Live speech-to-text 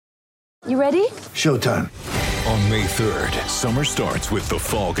You ready? Showtime. On May 3rd, summer starts with The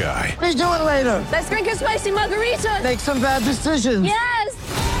Fall Guy. Let's do it later. Let's drink a spicy margarita. Make some bad decisions.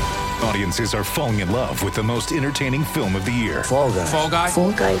 Yes! Audiences are falling in love with the most entertaining film of the year. Fall Guy. Fall Guy?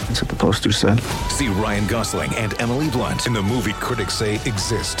 Fall Guy. That's what the poster said. See Ryan Gosling and Emily Blunt in the movie critics say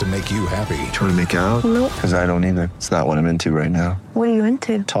exists to make you happy. Trying to make it out? Nope. Because I don't either. It's not what I'm into right now. What are you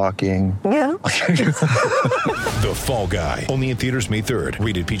into? Talking. Yeah. The Fall Guy. Only in theaters May 3rd.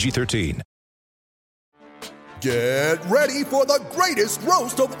 Rated PG-13. Get ready for the greatest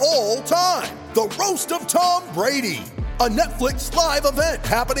roast of all time. The Roast of Tom Brady. A Netflix live event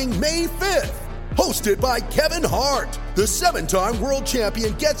happening May 5th. Hosted by Kevin Hart. The 7-time world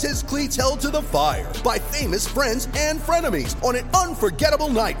champion gets his cleats held to the fire by famous friends and frenemies on an unforgettable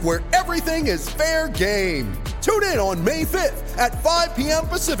night where everything is fair game. Tune in on May 5th at 5 p.m.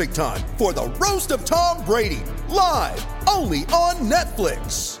 Pacific time for the Roast of Tom Brady. Live only on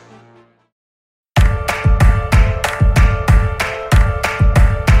Netflix.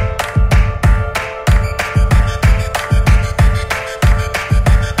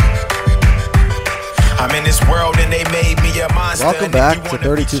 I'm in this world and they made me a monster. Welcome back to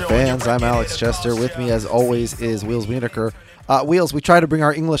 32 Fans. I'm Alex Chester. With me, as always, is Wheels Wienerker. Wheels, we tried to bring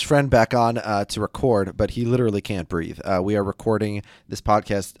our English friend back on to record, but he literally can't breathe. We are recording this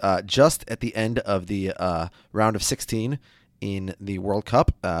podcast just at the end of the round of 16 in the World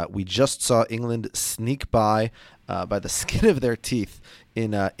Cup. We just saw England sneak by the skin of their teeth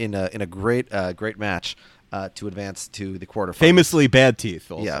in a great match to advance to the quarterfinals. Famously bad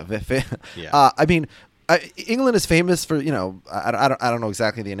teeth. Also. Yeah. I mean, England is famous for, I don't know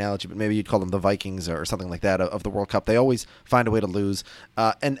exactly the analogy, but maybe you'd call them the Vikings or something like that of the World Cup. They always find a way to lose.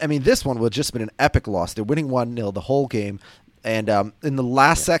 And I mean, this one would have just been an epic loss. They're winning 1-0 the whole game. And in the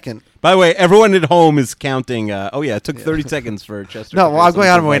last second. By the way, everyone at home is counting. It took 30 seconds for Chester. No, well, I'm going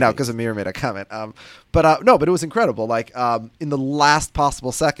out of my way now because Amir made a comment. But it was incredible. Like in the last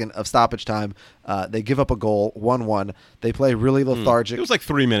possible second of stoppage time, they give up a goal, 1-1. They play really lethargic. It was like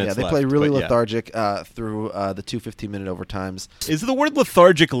 3 minutes. Yeah, they play really lethargic through the 2 15-minute overtimes. Is the word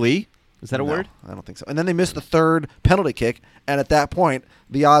lethargically? Is that a word? I don't think so. And then they missed the third penalty kick, and at that point,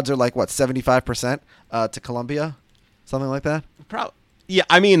 the odds are like 75% to Colombia. Something like that? Yeah,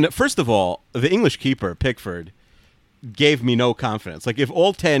 I mean, first of all, the English keeper, Pickford, gave me no confidence. Like, if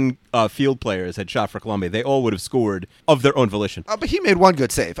all 10 field players had shot for Colombia, they all would have scored of their own volition. But he made one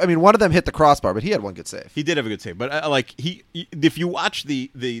good save. I mean, one of them hit the crossbar, but he had one good save. He did have a good save. But, if you watch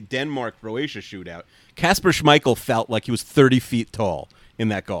the Denmark-Croatia shootout, Kasper Schmeichel felt like he was 30 feet tall in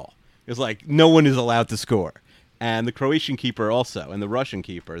that goal. It was like, no one is allowed to score. And the Croatian keeper also, and the Russian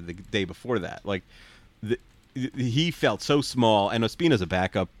keeper the day before that. Like, he felt so small, and Ospina's a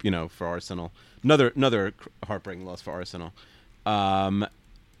backup, for Arsenal. Another heartbreaking loss for Arsenal. I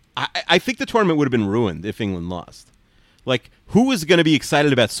think the tournament would have been ruined if England lost. Like, who was going to be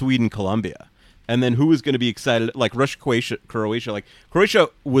excited about Sweden-Colombia? And then who was going to be excited, like Russia-Croatia? Like, Croatia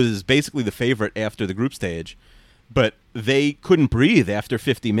was basically the favorite after the group stage, but they couldn't breathe after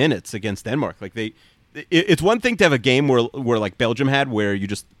 50 minutes against Denmark. Like, it's one thing to have a game where like Belgium had, where you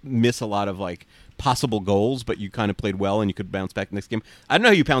just miss a lot of like possible goals, but you kind of played well and you could bounce back next game. I don't know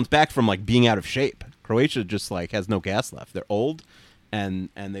how you bounce back from like being out of shape. Croatia just like has no gas left. They're old, and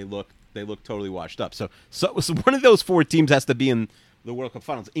they look totally washed up. So one of those 4 teams has to be in the World Cup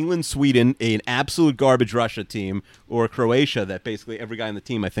Finals. England, Sweden, an absolute garbage Russia team, or Croatia that basically every guy on the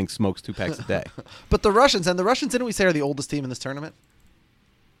team I think smokes 2 packs a day. But the Russians didn't we say are the oldest team in this tournament?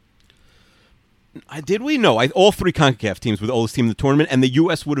 Did we? No. All 3 CONCACAF teams were the oldest team in the tournament, and the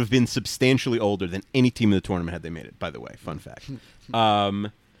U.S. would have been substantially older than any team in the tournament had they made it, by the way. Fun fact.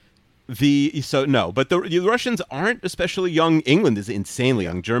 But the Russians aren't especially young. England is insanely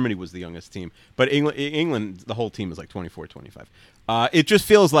young. Germany was the youngest team. But England, the whole team is like 24, 25. It just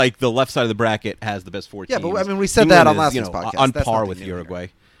feels like the left side of the bracket has the best 4 teams. Yeah, but I mean, we said England that on is, last week's podcast. On par with Uruguay.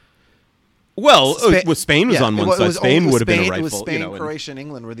 Well, Spain was on one side. Spain would have been a rifle. It was Spain, Croatia, and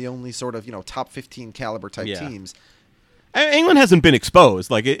England were the only sort of top 15 caliber type teams. England hasn't been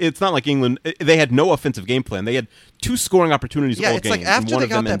exposed. Like it's not like England. They had no offensive game plan. They had 2 scoring opportunities all it's game. like after and one they of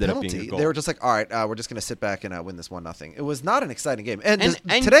got them that ended penalty, up being a goal. they were just like, all right, we're just going to sit back and win this 1-0. It was not an exciting game, and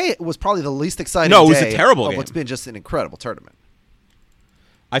today was probably the least exciting. No, it was a terrible game. What's been just an incredible tournament.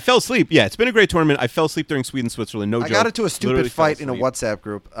 I fell asleep. Yeah, it's been a great tournament. I fell asleep during Sweden-Switzerland. No joke. I got into a stupid Literally fight in a WhatsApp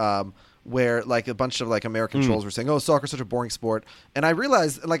group. Where like a bunch of like American trolls were saying, "Oh, soccer's such a boring sport," and I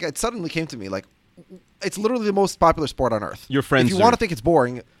realized, like, it suddenly came to me, like, it's literally the most popular sport on earth. Your friends, if you want to think it's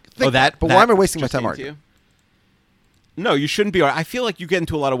boring, think that. But why am I wasting my time came arguing? No, you shouldn't be. I feel like you get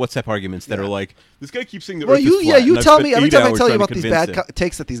into a lot of WhatsApp arguments that are like, this guy keeps saying the Well, Earth you is flat. you and I've tell spent me every 8 time I hours tell you trying to about these convince bad him.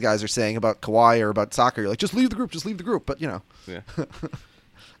 takes that these guys are saying about Kawhi or about soccer. You're like, just leave the group, just leave the group. But Yeah.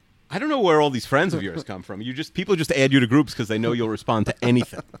 I don't know where all these friends of yours come from. People just add you to groups because they know you'll respond to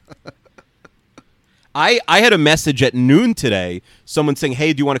anything. I had a message at noon today, someone saying,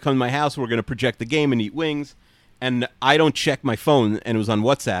 hey, do you want to come to my house? We're going to project the game and eat wings. And I don't check my phone, and it was on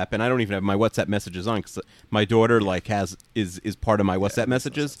WhatsApp, and I don't even have my WhatsApp messages on because my daughter is part of my WhatsApp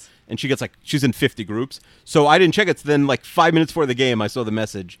messages, and she's in 50 groups. So I didn't check it. So then 5 minutes before the game, I saw the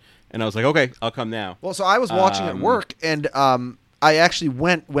message, and I was like, okay, I'll come now. Well, so I was watching at work, and I actually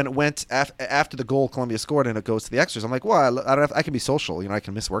went when it went after the goal Colombia scored and it goes to the extras. I'm like, well, I can be social. I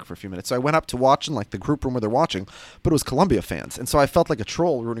can miss work for a few minutes. So I went up to watch in the group room where they're watching, but it was Colombia fans. And so I felt like a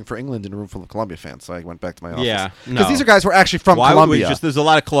troll rooting for England in a room full of Colombia fans. So I went back to my office. Yeah, because these are guys who are actually from Colombia. There's a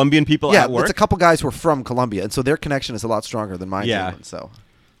lot of Colombian people yeah, at work. it's a couple guys who are from Colombia, and so their connection is a lot stronger than mine. Yeah. England, so.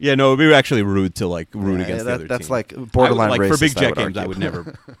 Yeah, no, we were actually rude to root against the other that's team. Borderline racist. For big jet I games, I would argue.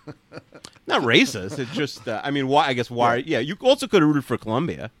 never. Not racist. It's just, why? I guess why? Yeah, you also could have rooted for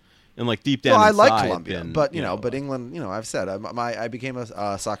Colombia, and deep down. Well, I inside, like Colombia, but but England. I've said I became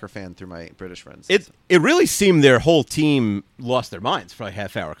a soccer fan through my British friends. It really seemed their whole team lost their minds for a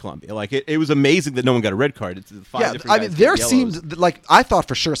half hour. Colombia, it was amazing that no one got a red card. It's 5 different guys there get yellows. seemed I thought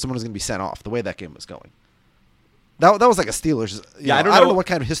for sure someone was going to be sent off the way that game was going. That was like a Steelers. I don't know know what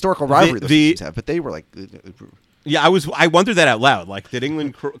kind of historical rivalry those teams have, but they were like. Yeah, I wondered that out loud. Did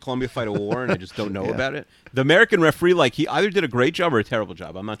England Colombia fight a war, and I just don't know about it? The American referee, he either did a great job or a terrible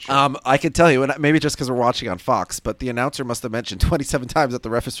job. I'm not sure. I can tell you, and maybe just because we're watching on Fox, but the announcer must have mentioned 27 times that the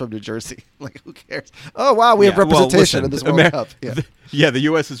ref is from New Jersey. Who cares? Oh wow, we have representation in this World Cup. Yeah. The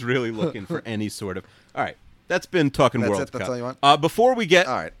U.S. is really looking for any sort of. All right. That's been talking World Cup. That's all you want? Before we get,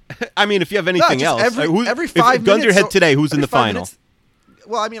 all right. If you have anything else, every 5 minutes. Gun to your head today, who's in the final?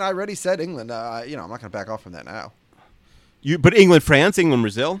 Well, I already said England. I'm not going to back off from that now. But England, France, England,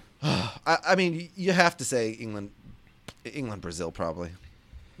 Brazil. You have to say England, Brazil, probably.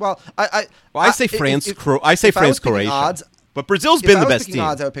 Well, I say France. I say France, Croatia. Odds, but Brazil's been the best team.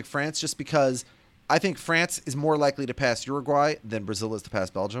 Odds, I would pick France just because I think France is more likely to pass Uruguay than Brazil is to pass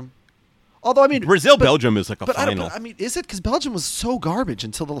Belgium. Although Belgium is a final. Is it? Because Belgium was so garbage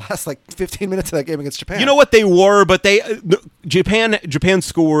until the last 15 minutes of that game against Japan. You know what they were, but Japan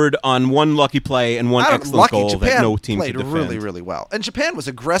scored on one lucky play and one excellent goal Japan that no team played could defend. really, really well, and Japan was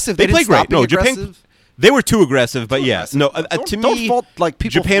aggressive. They played great. No, Japan. Japan. They were too aggressive, but yes, no. To me, fault, people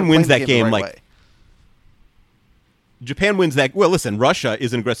Japan wins that game. Right Japan wins that. Well, listen, Russia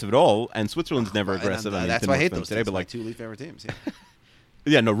isn't aggressive at all, and Switzerland's never aggressive. That's why I hate those today. But my two least favorite teams. Yeah.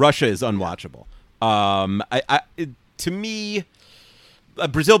 Yeah, no, Russia is unwatchable. To me,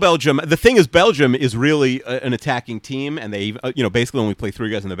 Brazil, Belgium. The thing is, Belgium is really an attacking team, and they basically only play 3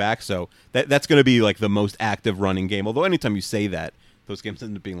 guys in the back. So that's going to be the most active running game. Although anytime you say that, those games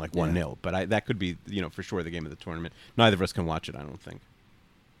end up being 1-0. But that could be for sure the game of the tournament. Neither of us can watch it. I don't think.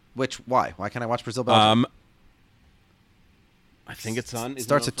 Why? Why can't I watch Brazil, Belgium? I think it's on. It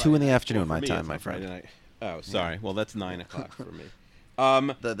starts at 2 in the afternoon, my time, my Friday friend. night. Oh, sorry. Well, that's 9 o'clock for me.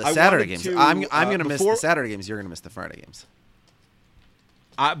 The Saturday games. I'm going to miss the Saturday games. You're going to miss the Friday games.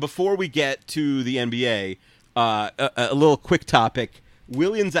 Before we get to the NBA, a little quick topic.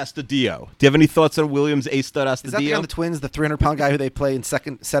 Williams Astudillo. Do you have any thoughts on Williams A-Stud Astudillo? Is that the guy on the Twins, the 300-pound guy who they play in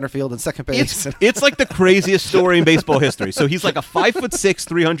center field and second base? It's like the craziest story in baseball history. So he's like a 5'6",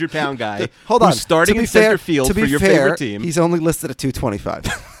 300-pound guy Hold on. who's starting in center field for your favorite team. He's only listed at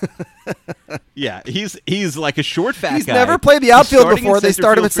 225. Yeah, he's like a short, fat guy. He's never played the outfield before. They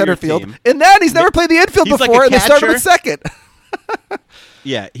start him at center field. And then he's never played the infield before, and they start him at second.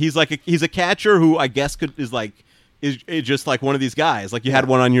 Yeah, he's a catcher who I guess is just like one of these guys. Like you had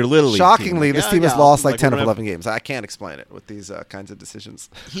one on your Little League Shockingly, team. this team has lost 10 of 11 games. I can't explain it with these kinds of decisions.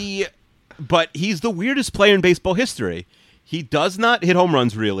 But he's the weirdest player in baseball history. He does not hit home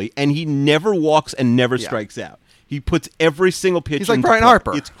runs, really, and he never walks and never strikes out. He puts every single pitch. He's like Brian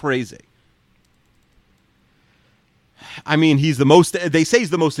Harper. It's crazy. He's the most. They say he's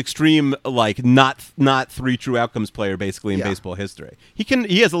the most extreme, not 3 true outcomes player, basically in baseball history.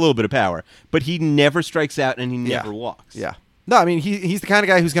 He has a little bit of power, but he never strikes out and he never walks. Yeah. No, he's the kind of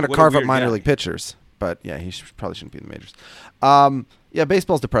guy who's going to carve up minor league pitchers. But yeah, he probably shouldn't be in the majors. Yeah,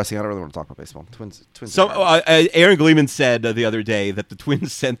 baseball's depressing. I don't really want to talk about baseball. Twins. So Aaron Gleeman said the other day that the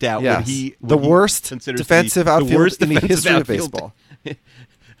Twins sent out the worst defensive outfield in the history of baseball.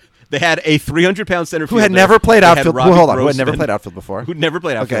 They had a 300-pound center fielder who had never played outfield. Who had never played outfield before. Who'd never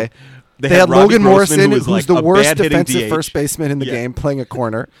played outfield. Okay. They had Logan Morrison, who's the worst defensive first baseman in the game, playing a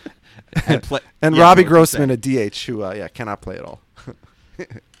corner. and play. And yeah, Robbie I know what you're saying. Grossman, a DH, who cannot play at all.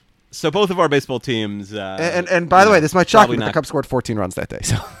 So both of our baseball teams. And by the way, this might shock probably me, but the not- Cubs scored 14 runs that day.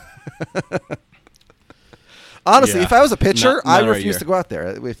 So honestly, Yeah. if I was a pitcher, Not I our refuse year. to go out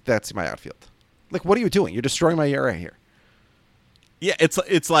there if that's my outfield. Like, what are you doing? You're destroying my ERA here. Yeah,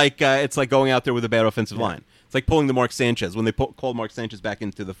 it's like going out there with a bad offensive line. It's like pulling the Mark Sanchez when they called Mark Sanchez back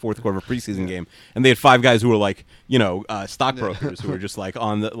into the fourth quarter of a preseason game, and they had 5 guys who were like, stockbrokers who were just like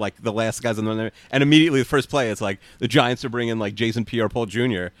on the last guys on the, and immediately the first play, it's like the Giants are bringing like Jason Pierre-Paul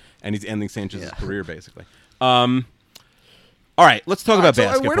Jr. and he's ending Sanchez's career basically. All right, let's talk about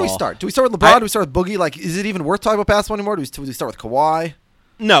basketball. Where do we start? Do we start with LeBron? Do we start with Boogie? Like, is it even worth talking about basketball anymore? Do we start with Kawhi?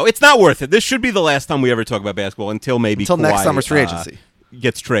 No, it's not worth it. This should be the last time we ever talk about basketball until maybe next Kawhi, summer's free agency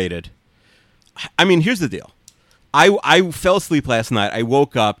gets traded. I mean, here's the deal. I fell asleep last night. I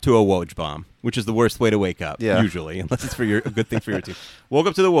woke up to a Woj bomb, which is the worst way to wake up usually, unless it's a good thing for your team. Woke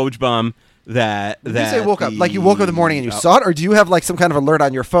up to the Woj bomb. Did you say woke up? Like you woke up in the morning and you saw it, or do you have like some kind of alert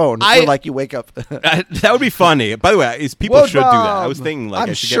on your phone? Or like you wake up. That would be funny. By the way, people Woj should do that. I bomb! was thinking like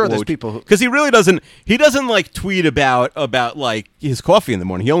I'm I should sure get there's Woj, people because he really doesn't. He doesn't like tweet about like his coffee in the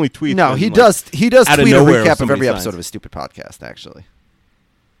morning. He only tweets. No, when, he like, does. He does out of tweet a nowhere recap of somebody every signs. episode of his stupid podcast. Actually,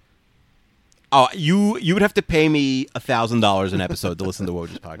 Oh, you would have to pay me $1,000 an episode to listen to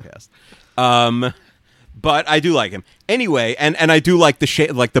Woj's podcast. But I do like him anyway, and I do like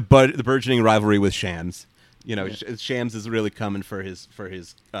the burgeoning rivalry with Shams. You know, Shams is really coming for his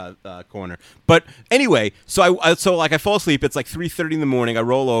corner. But anyway, so I fall asleep. It's like 3:30 in the morning. I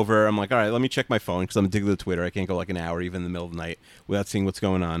roll over. I'm like, all right, let me check my phone because I'm addicted to Twitter. I can't go like an hour even in the middle of the night without seeing what's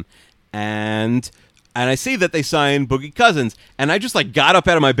going on. And I see that they signed Boogie Cousins, and I just like got up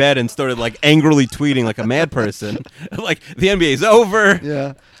out of my bed and started like angrily tweeting like a mad person, like the NBA's over.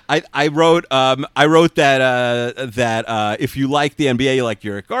 Yeah. I wrote that if you like the NBA, like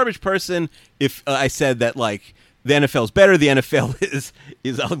you're a garbage person. If I said that like the NFL's better, the NFL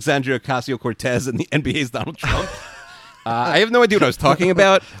is Alexandria Ocasio-Cortez and the NBA is Donald Trump. I have no idea what I was talking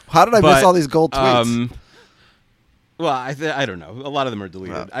about. How did I miss all these gold tweets? Well, I don't know. A lot of them are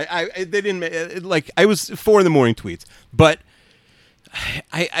deleted. Wow. They didn't like. I was 4 a.m. tweets, but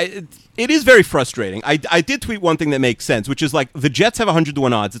it is very frustrating. I did tweet one thing that makes sense, which is like the Jets have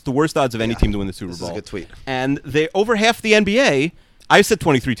 100-1 odds. It's the worst odds of any team to win the Super Bowl. This is a good tweet. And they over half the NBA. I said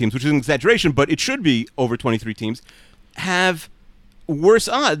 23 teams, which is an exaggeration, but it should be over 23 teams. Have worse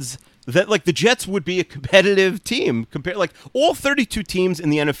odds. That like the Jets would be a competitive team compared like all 32 teams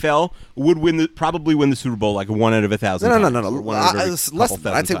in the NFL would probably win the Super Bowl like 1 out of 1,000. No. Less Less than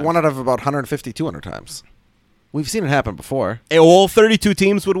that. I'd say 1 out of about 150, 200 times. We've seen it happen before. All 32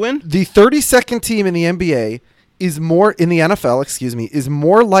 teams would win? The 32nd team in the NBA is more in the NFL, is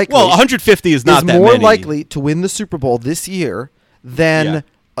more likely. Well, 150 is not that more many. likely to win the Super Bowl this year than. Yeah.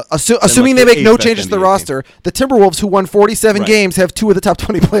 Assuming like they the make no 8th changes to the NBA roster, the Timberwolves, who won 47 Right. games, have 2 of the top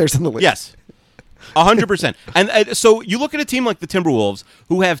 20 players in the league. Yes, 100%. And so you look at a team like the Timberwolves,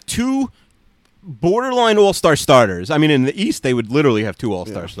 who have 2 borderline all-star starters. I mean, in the East, they would literally have 2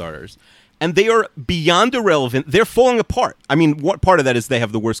 all-star starters. And they are beyond irrelevant. They're falling apart. I mean, what part of that is they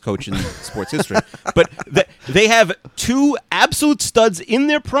have the worst coach in sports history. But they have 2 absolute studs in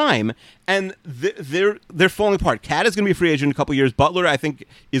their prime, and they're falling apart. Cat is going to be a free agent in a couple years. Butler, I think,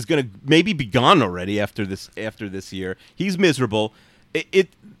 is going to maybe be gone already after this year. He's miserable.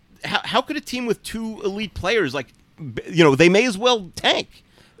 How could a team with 2 elite players, like, they may as well tank?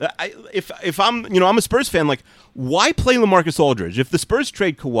 If I'm a Spurs fan, like, why play LaMarcus Aldridge? If the Spurs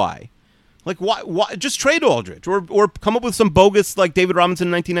trade Kawhi, like, why just trade Aldridge or come up with some bogus like David Robinson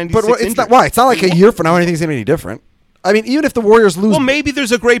in 1996? But it's not why. It's not like a year from now anything's going to be any different. I mean, even if the Warriors lose, well, maybe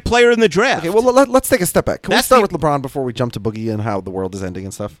there's a great player in the draft. Okay, well, let's take a step back. Can we That's start with LeBron before we jump to Boogie and how the world is ending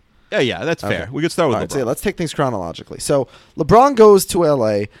and stuff? Yeah, that's fair. We could start with All right, LeBron. so let's take things chronologically. So LeBron goes to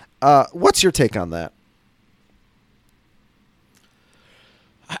LA. What's your take on that?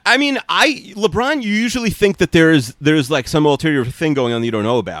 I mean, LeBron, you usually think that there's like some ulterior thing going on that you don't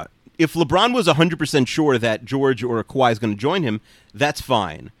know about. If LeBron was 100% sure that George or Kawhi is going to join him, that's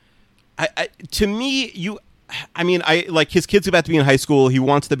fine. To me, like his kid's about to be in high school. He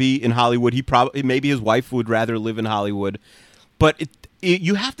wants to be in Hollywood. Maybe his wife would rather live in Hollywood, but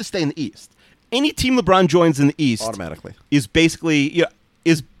you have to stay in the East. Any team LeBron joins in the East Automatically is basically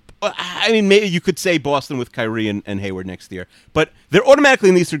maybe you could say Boston with Kyrie and Hayward next year, but they're automatically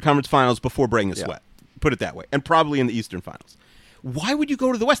in the Eastern Conference Finals before breaking a sweat. Put it that way, and probably in the Eastern Finals. Why would you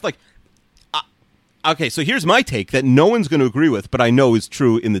go to the West? Like, okay, so here's my take that no one's going to agree with, but I know is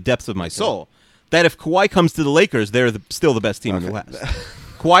true in the depths of my soul. That if Kawhi comes to the Lakers, they're still the best team in the West.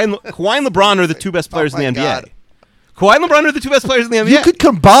 Kawhi and LeBron are the 2 best players in the NBA. God. Kawhi and LeBron are the two best players in the NBA. You could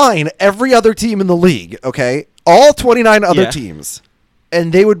combine every other team in the league, okay? All 29 other teams,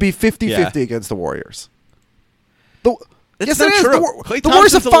 and they would be 50-50 against the Warriors. That's not true. The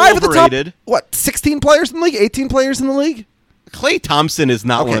Warriors have 5 of the top, overrated. 16 players in the league? 18 players in the league? Klay Thompson is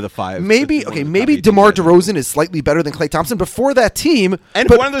not one of the 5. Maybe DeMar DeRozan is slightly better than Klay Thompson. But for that team, and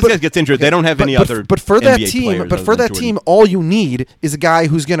if one of those guys gets injured, they don't have any other. But for that NBA team, players but for other that than team, Jordan. all you need is a guy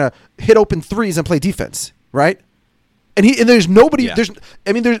who's gonna hit open threes and play defense, right? And there's nobody. Yeah.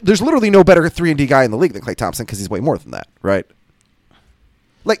 There's literally no better 3-and-D guy in the league than Klay Thompson because he's way more than that, right?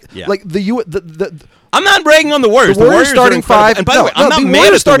 I'm not bragging on the Warriors. The Warriors starting are incredible. 5. And by the way, I'm not the mad Warriors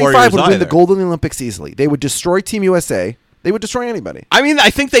at the starting Warriors 5 would win either. the gold in the Olympics easily. They would destroy Team USA. They would destroy anybody. I mean, I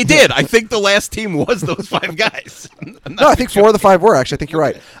think they did. I think the last team was those 5 guys. No, I think 4 of the 5 were actually. I think you're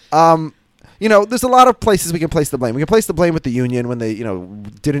right. There's a lot of places we can place the blame. We can place the blame with the Union when they,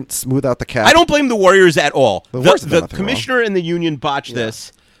 didn't smooth out the cap. I don't blame the Warriors at all. Warriors have done The nothing commissioner and the Union botched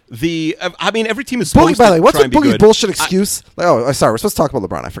this. Every team is Boogie, supposed by the way, to what's try a and be Boogie's good. bullshit excuse? Sorry, we're supposed to talk about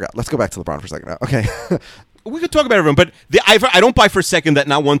LeBron. I forgot. Let's go back to LeBron for a second now. Okay. We could talk about everyone, but I don't buy for a second that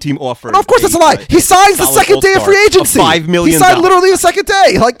not one team offered. No, of course that's a lie. He signs the solid second day of all-star free agency. of $5 million. He signed literally the second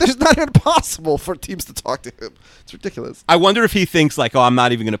day. There's not even possible for teams to talk to him. It's ridiculous. I wonder if he thinks I'm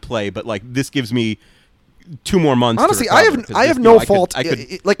not even going to play, but this gives me 2 more months. Honestly, to recover, I have no fault.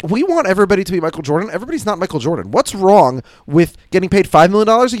 We want everybody to be Michael Jordan. Everybody's not Michael Jordan. What's wrong with getting paid $5 million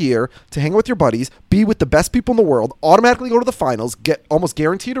a year to hang out with your buddies, be with the best people in the world, automatically go to the finals, get almost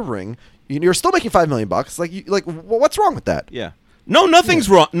guaranteed a ring? You're still making $5 million. What's wrong with that? Yeah. No, nothing's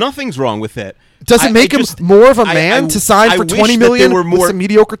wrong. Nothing's wrong with it. Does it make him more of a man to sign for $20 million with a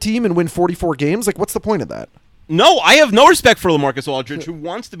mediocre team and win 44 games? What's the point of that? No, I have no respect for LaMarcus Aldridge, who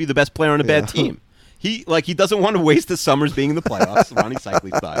wants to be the best player on a bad team. He doesn't want to waste his summers being in the playoffs, Ronnie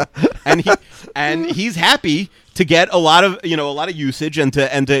Cycli style, and he's happy to get a lot of usage and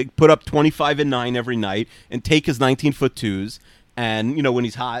to put up 25 and 9 every night and take his 19-foot twos. And when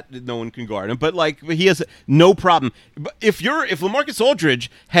he's hot, no one can guard him. But he has no problem. But if LaMarcus Aldridge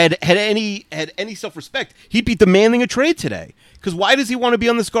had any self-respect, he'd be demanding a trade today. Because why does he want to be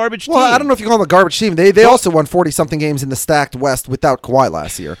on this garbage team? Well, I don't know if you call them a garbage team. They also won 40-something games in the stacked West without Kawhi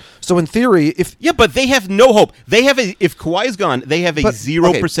last year. So in theory, but they have no hope. If Kawhi is gone, they have a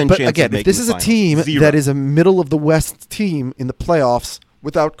 0% chance. But again, of making if this is the a team finals. that is a middle of the West team in the playoffs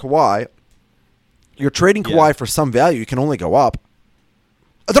without Kawhi, you're trading Kawhi for some value. You can only go up.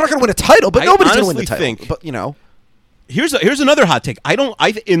 They're not going to win a title, but nobody's going to win the title. But Here's another hot take.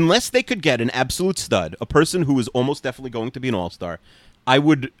 Unless they could get an absolute stud, a person who is almost definitely going to be an all-star, I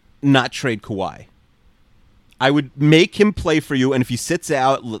would not trade Kawhi. I would make him play for you, and if he sits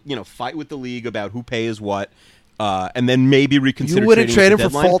out, fight with the league about who pays what, and then maybe reconsider. You wouldn't trade him for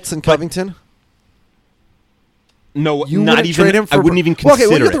deadline. Fultz and Covington? No, you not wouldn't even. Trade him for, I wouldn't even consider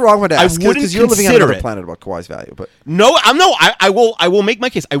well, you're the wrong one to ask because you're living on another planet about Kawhi's value. But I will make my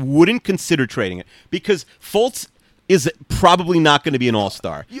case. I wouldn't consider trading it because Fultz is probably not going to be an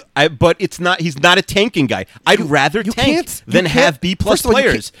all-star. But it's not. He's not a tanking guy. I'd rather tank than have B-plus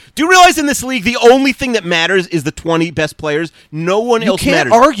players. Do you realize in this league the only thing that matters is the 20 best players? No one else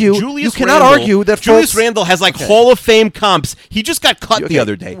matters. You cannot argue that Julius Randle has Hall of Fame comps. He just got cut the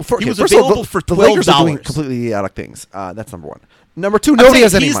other day. He was available for $12. The Lakers are doing completely idiotic things. That's number one. Number two, nobody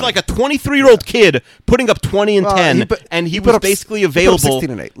has any money. He's like a 23-year-old kid putting up 20 and 10, and he was basically available. 16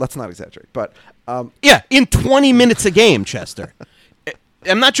 and 8. Let's not exaggerate, but in 20 minutes a game, Chester.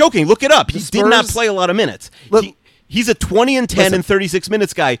 I'm not joking. Look it up. He did not play a lot of minutes. He's a 20 and 10 and 36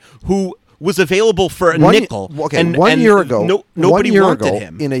 minutes guy who was available for a nickel. Okay, and 1 year ago, nobody wanted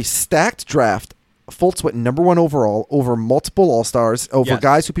him in a stacked draft. Fultz went number 1 overall over multiple All-Stars, over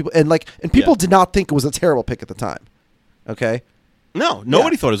guys who people people did not think it was a terrible pick at the time. Okay. No,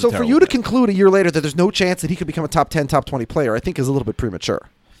 nobody thought it was a terrible for you to conclude a year later that there's no chance that he could become a top 10, top 20 player, I think is a little bit premature.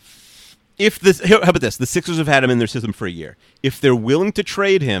 How about this? The Sixers have had him in their system for a year. If they're willing to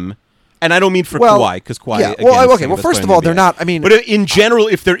trade him, and I don't mean for Kawhi, because Kawhi. Well, first of all, they're not. I mean, but in general,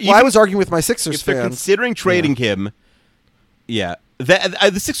 if they're I was arguing with my Sixers fans. If they're considering trading him, the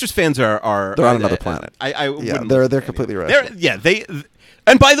Sixers fans are they're on another planet. They're completely right.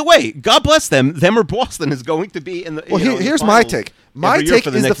 And by the way, God bless them. Them or Boston is going to be in the. Here's my take. My take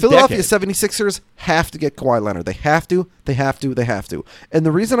is the Philadelphia 76ers have to get Kawhi Leonard. They have to. And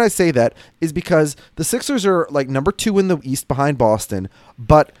the reason I say that is because the Sixers are number 2 in the East behind Boston,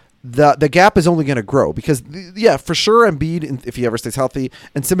 but the gap is only going to grow because, for sure, Embiid, if he ever stays healthy,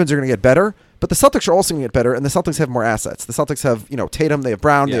 and Simmons are going to get better, but the Celtics are also going to get better, and the Celtics have more assets. The Celtics have, Tatum, they have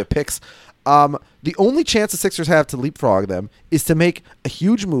Brown, they have picks. The only chance the Sixers have to leapfrog them is to make a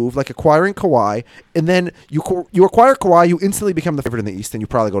huge move, like acquiring Kawhi, and then you acquire Kawhi, you instantly become the favorite in the East, and you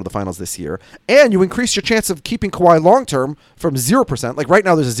probably go to the finals this year, and you increase your chance of keeping Kawhi long-term from 0%, like right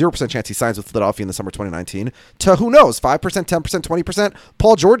now there's a 0% chance he signs with Philadelphia in the summer 2019, to who knows, 5%, 10%, 20%.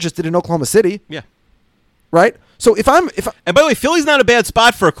 Paul George just did in Oklahoma City. Yeah. Right? So if and by the way, Philly's not a bad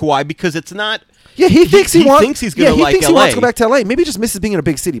spot for a Kawhi because it's not... Yeah, he thinks he thinks he's going to he like thinks LA. he wants to go back to LA. Maybe he just misses being in a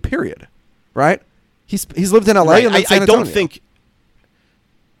big city, period. Right? He's lived in LA and then San Antonio. I don't think...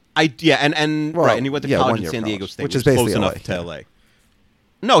 and he went to college in San Diego State, which is basically close enough to LA.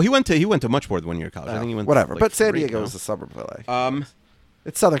 No, he went to much more than 1 year of college. I think he went whatever. To, but San 3, Diego is a suburb of LA.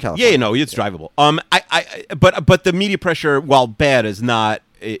 It's Southern California. Yeah, no, it's drivable. But the media pressure, while bad, is not.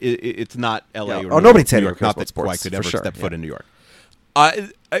 It's not LA. Or nobody's New San York. Diego Not that sports, Kawhi could for ever sure, step foot in New York.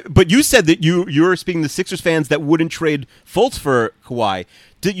 But you said that you're speaking to Sixers fans that wouldn't trade Fultz for Kawhi.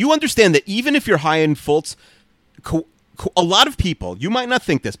 Do you understand that even if you're high in Fultz, a lot of people, you might not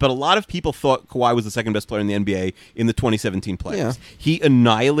think this, but a lot of people thought Kawhi was the second best player in the NBA in the 2017 playoffs. Yeah. He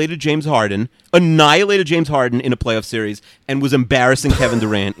annihilated James Harden in a playoff series and was embarrassing Kevin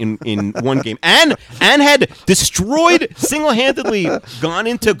Durant in one game and had destroyed single-handedly, gone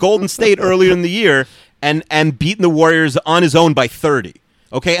into Golden State earlier in the year and beaten the Warriors on his own by 30.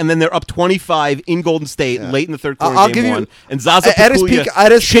 Okay, and then they're up 25 in Golden State late in the third quarter of game 1. And Zaza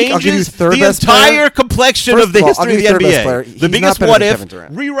Pachulia changes the entire complexion of the history of the NBA. The biggest what if.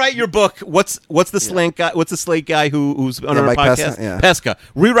 Rewrite your book. What's the slant guy? What's the slate guy who's on our podcast? Pesca.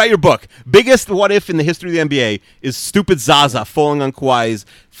 Rewrite your book. Biggest what if in the history of the NBA is stupid Zaza falling on Kawhi's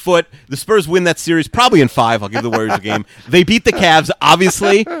foot. The Spurs win that series probably in 5. I'll give the Warriors a game. They beat the Cavs.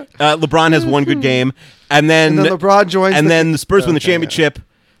 Obviously, LeBron has one good game. And then LeBron joins. And then the Spurs win the championship.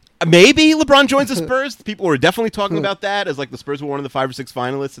 Maybe LeBron joins the Spurs. People were definitely talking about that as like the Spurs were one of the 5 or 6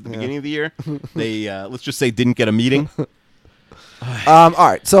 finalists at the beginning of the year. They let's just say didn't get a meeting. All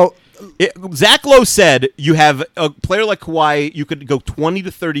right, so Zach Lowe said you have a player like Kawhi, you could go 20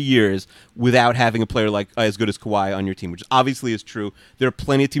 to 30 years without having a player like as good as Kawhi on your team, which obviously is true. There are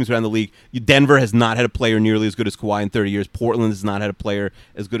plenty of teams around the league. Denver has not had a player nearly as good as Kawhi in 30 years. Portland has not had a player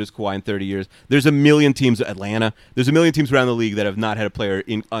as good as Kawhi in 30 years. There's a million teams, Atlanta, there's a million teams around the league that have not had a player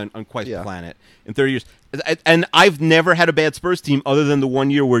on quite the planet in 30 years. And I've never had a bad Spurs team other than the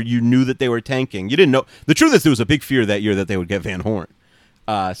 1 year where you knew that they were tanking. You didn't know. The truth is there was a big fear that year that they would get Van Horn.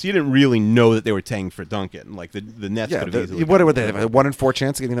 So you didn't really know that they were tanking for Duncan. Like the Nets could have easily. What would they have? A 1 in 4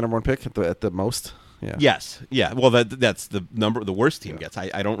 chance of getting the number 1 pick at the most? Yeah. Yes. Yeah. Well, that's the number the worst team gets.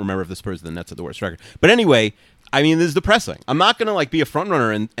 I don't remember if the Spurs or the Nets had the worst record. But anyway, I mean, this is depressing. I'm not going to like be a front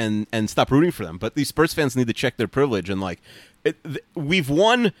runner and stop rooting for them. But these Spurs fans need to check their privilege and like we've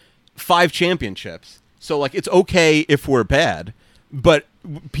won 5 championships, so like it's okay if we're bad. But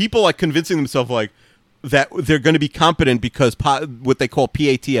people like convincing themselves like that they're going to be competent because what they call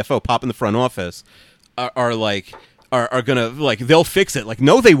PATFO, pop in the front office, are going to like they'll fix it. Like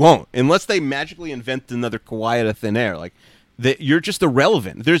no, they won't unless they magically invent another Kawhi out of thin air. Like you're just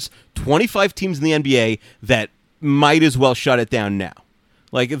irrelevant. There's 25 teams in the NBA that might as well shut it down now.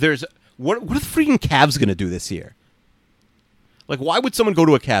 Like there's what are the freaking Cavs going to do this year? Like why would someone go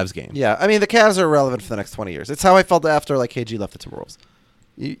to a Cavs game? Yeah, I mean the Cavs are irrelevant for the next 20 years. It's how I felt after like KG left the Timberwolves.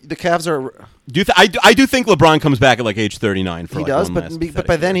 The Cavs are. I do think LeBron comes back at like age 39 for he like does, one but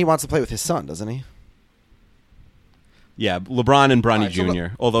by then he wants to play with his son, doesn't he? Yeah, LeBron and Bronny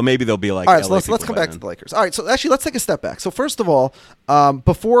Jr. Although maybe they'll be like. All right, so let's come back to the Lakers. All right, so actually let's take a step back. So first of all,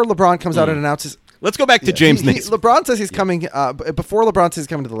 before LeBron comes out and announces. Let's go back to James Naismith. LeBron says he's coming. Before LeBron says he's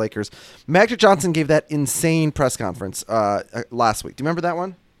coming to the Lakers, Magic Johnson gave that insane press conference last week. Do you remember that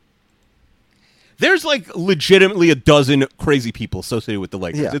one? There's like legitimately a dozen crazy people associated with the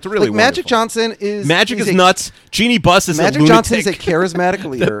Lakers. Yeah. It's really like Magic Johnson is nuts. Jeannie Buss is Magic a lunatic. Johnson is a charismatic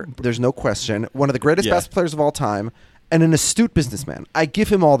leader. There's no question. One of the greatest basketball players of all time, and an astute businessman. I give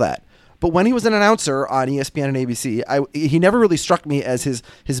him all that. But when he was an announcer on ESPN and ABC, he never really struck me as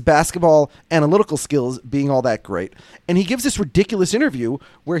his basketball analytical skills being all that great. And he gives this ridiculous interview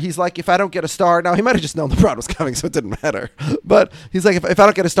where he's like, if I don't get a star, now he might have just known LeBron was coming, so it didn't matter. But he's like, if I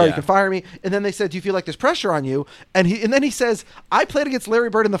don't get a star, you can fire me. And then they said, do you feel like there's pressure on you? And then he says, I played against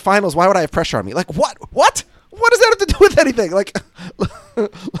Larry Bird in the finals. Why would I have pressure on me? Like, what? What? What does that have to do with anything? Like,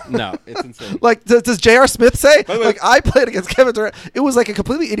 no, it's insane. Like, does J.R. Smith say, like, I played against Kevin Durant? It was like a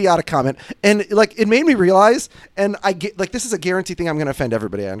completely idiotic comment. And, like, it made me realize, and I get, like, this is a guaranteed thing I'm going to offend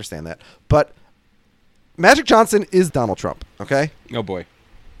everybody. I understand that. But Magic Johnson is Donald Trump, okay? Oh, boy.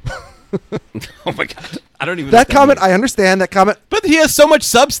 Oh, my God. I don't even that comment, I understand that comment. But he has so much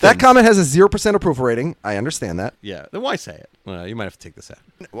substance. That comment has a 0% approval rating. I understand that. Yeah, then why say it? Well, you might have to take this out.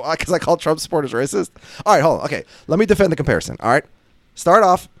 Well, because I call Trump supporters racist. All right, hold on. Okay, let me defend the comparison. All right, start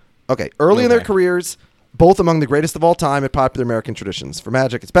off. Okay, early in their careers, both among the greatest of all time at popular American traditions. For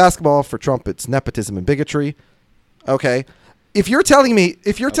Magic, it's basketball. For Trump, it's nepotism and bigotry. Okay, if you're telling me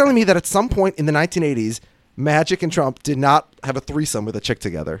that at some point in the 1980s, Magic and Trump did not have a threesome with a chick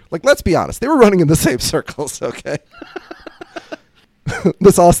together, like, let's be honest, they were running in the same circles. Okay,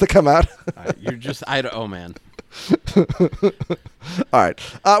 this all has to come out. You're just, oh man. All right.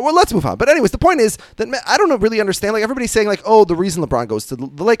 Well, let's move on. But anyways, the point is that I don't really understand. Like, everybody's saying, like, oh, the reason LeBron goes to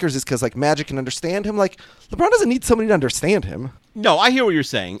the Lakers is because, like, Magic can understand him. Like, LeBron doesn't need somebody to understand him. No, I hear what you're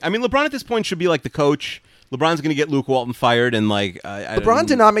saying. I mean, LeBron at this point should be like the coach. LeBron's going to get Luke Walton fired, and like LeBron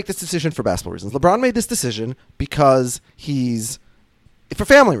did not make this decision for basketball reasons. LeBron made this decision because he's for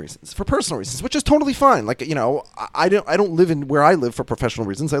family reasons, for personal reasons, which is totally fine. Like, you know, I don't live in where I live for professional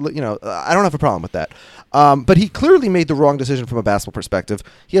reasons. I don't have a problem with that. But he clearly made the wrong decision from a basketball perspective.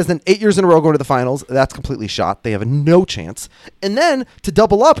 He has then 8 years in a row going to the finals. That's completely shot. They have no chance. And then to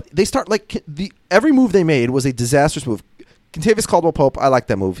double up, they start like every move they made was a disastrous move. Kentavious Caldwell-Pope, I like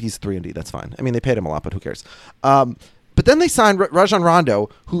that move. He's 3-and-D. That's fine. I mean, they paid him a lot, but who cares? But then they signed Rajon Rondo,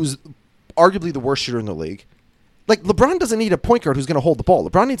 who's arguably the worst shooter in the league. Like, LeBron doesn't need a point guard who's going to hold the ball.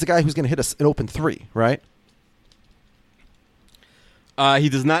 LeBron needs a guy who's going to hit an open three, right? He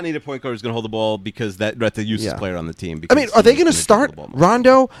does not need a point guard who's going to hold the ball because that's the useless player on the team. I mean, are they going to start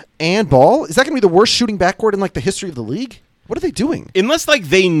Rondo and Ball? Is that going to be the worst shooting backcourt in, like, the history of the league? What are they doing? Unless, like,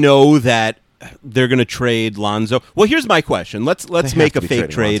 they know that they're going to trade Lonzo. Well, here's my question. Let's make a fake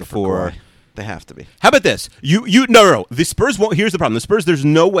trade for They have to be. How about this? No. The Spurs won't. Here's the problem. The Spurs. There's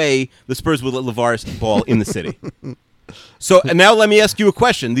no way the Spurs will let LeVar Ball in the city. So and now let me ask you a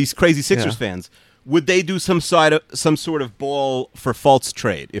question. These crazy Sixers fans, would they do some sort of Ball for Fultz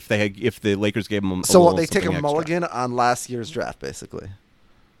trade if the Lakers gave them? They take a mulligan on last year's draft, basically.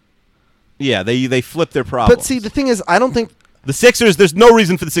 Yeah, they flip their problem. But see, the thing is, I don't think. The Sixers, there's no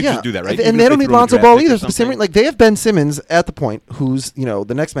reason for the Sixers to do that, right? And they don't need Lonzo Ball either. For the same reason, like, they have Ben Simmons at the point, who's,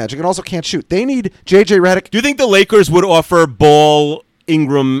 the next Magic, and also can't shoot. They need J.J. Redick. Do you think the Lakers would offer Ball,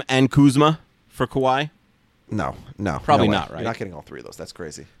 Ingram, and Kuzma for Kawhi? No. Probably not, right? You're not getting all three of those. That's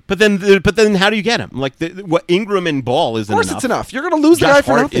crazy. But then how do you get him? Like, what Ingram and Ball isn't enough. Of course it's enough. You're going to lose the guy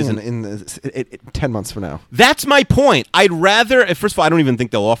for Hart nothing in 10 months from now. That's my point. I'd rather, first of all, I don't even think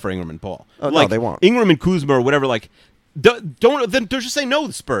they'll offer Ingram and Ball. Oh, no, they won't. Ingram and Kuzma or whatever, like, then just say no to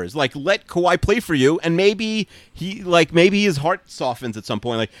the Spurs. Like, let Kawhi play for you, and maybe his heart softens at some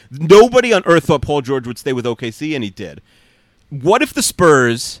point. Like, nobody on earth thought Paul George would stay with OKC, and he did. What if the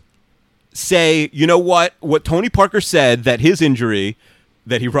Spurs say, you know what Tony Parker said, that his injury,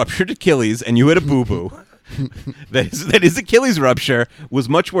 that he ruptured Achilles, and you had a boo-boo, that his Achilles rupture was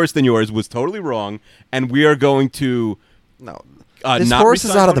much worse than yours, was totally wrong, and we are going to this horse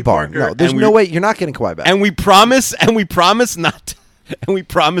is out of the barn. No, there's no way you're not getting Kawhi back. And we promise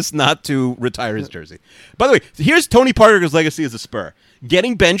not to retire his jersey. By the way, here's Tony Parker's legacy as a Spur: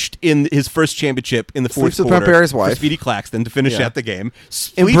 getting benched in his first championship in the fourth quarter for Speedy Claxton to finish out the game.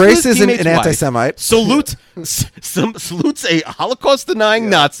 Embraces an anti-Semite. Salutes a Holocaust-denying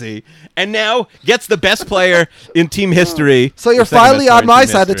Nazi, and now gets the best player in team history. So you're finally on my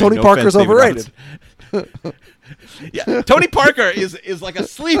side that Tony Parker's overrated. Yeah, Tony Parker is like a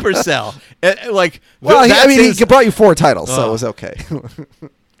sleeper cell. He brought you 4 titles, so it was okay.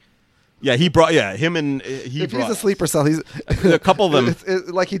 Yeah, he brought him and he. If he's a sleeper cell, he's a couple of them.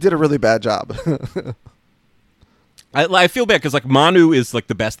 Like, he did a really bad job. I feel bad because, like, Manu is like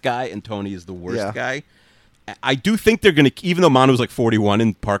the best guy and Tony is the worst guy. I do think they're going to, even though Manu's like 41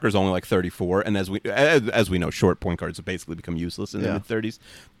 and Parker's only like 34, and as we know, short point guards have basically become useless in their mid-30s.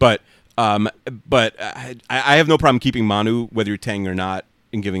 But I have no problem keeping Manu, whether you're Tang or not,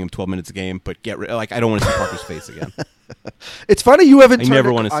 and giving him 12 minutes a game. But I don't want to see Parker's face again. It's funny you haven't turned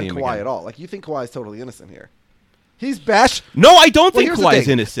never on see him Kawhi again. at all. Like, you think Kawhi is totally innocent here. He's bashed. No, I don't think Kawhi's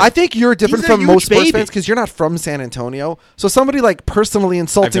innocent. I think you're different from most sports baby. fans because you're not from San Antonio. So somebody, like, personally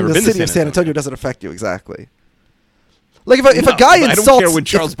insulting the city of San Antonio doesn't affect you exactly. Like, if a guy insults, I don't care when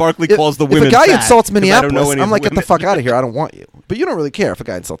Charles Barkley calls the women if a guy fat, insults Minneapolis, I'm like, women. get the fuck out of here. I don't want you. But you don't really care if a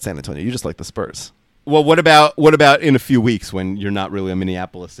guy insults San Antonio. You just like the Spurs. Well, what about in a few weeks when you're not really a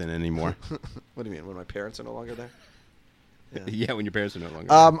Minneapolisan anymore? What do you mean? When my parents are no longer there? Yeah, when your parents are no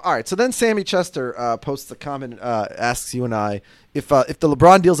longer. All right. So then Sammy Chester posts a comment, asks you and I if the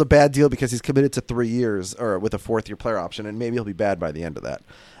LeBron deal's a bad deal because he's committed to 3 years or with a 4th-year player option, and maybe he'll be bad by the end of that.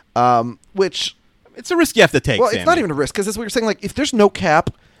 Which it's a risk you have to take. Well, Sammy. It's not even a risk because as we were saying, like, if there's no cap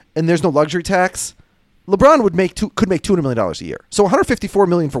and there's no luxury tax, LeBron could make $200 million a year. So $154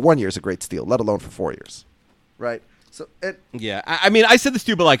 million for 1 year is a great steal, let alone for 4 years, right? So yeah, I mean, I said this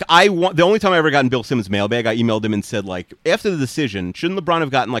to you, but like, the only time I ever got in Bill Simmons' mailbag, I emailed him and said, like, after the decision, shouldn't LeBron have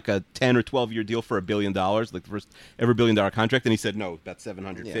gotten like a 10 or 12 year deal for $1 billion, like the first ever $1 billion contract? And he said, no, about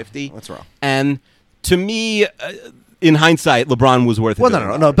 750. That's wrong. And to me, in hindsight, LeBron was worth it.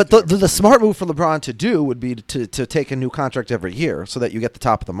 Well, no. But the smart move for LeBron to do would be to take a new contract every year so that you get the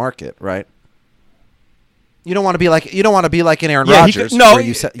top of the market, right? You don't want to be like an Aaron Rodgers, where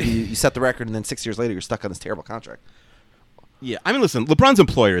you set the record and then 6 years later you're stuck on this terrible contract. Yeah, I mean, listen, LeBron's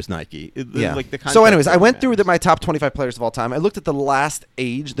employer is Nike. So, anyways, I went through my top 25 players of all time. I looked at the last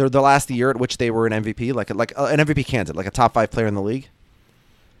age, the last year at which they were an MVP, like an MVP candidate, like a top 5 player in the league.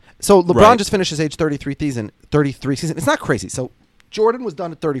 So LeBron just finished his age 33 season. It's not crazy. So Jordan was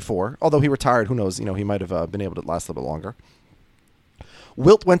done at 34, although he retired. Who knows? He might have been able to last a little bit longer.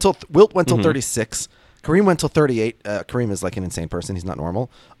 Wilt went till 36. Kareem went till 38. Kareem is like an insane person. He's not normal.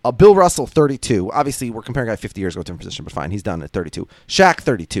 Bill Russell, 32. Obviously, we're comparing a guy 50 years ago to a different position, but fine. He's done at 32. Shaq,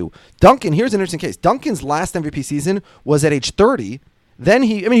 32. Duncan, here's an interesting case. Duncan's last MVP season was at age 30. Then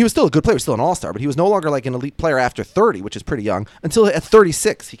he was still a good player. He was still an all-star, but he was no longer like an elite player after 30, which is pretty young, until at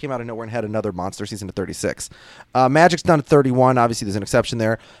 36. He came out of nowhere and had another monster season at 36. Magic's done at 31. Obviously, there's an exception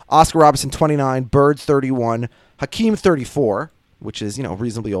there. Oscar Robertson, 29. Bird, 31. Hakeem, 34, which is,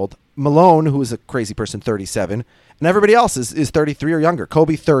 reasonably old. Malone, who is a crazy person, 37. And everybody else is 33 or younger.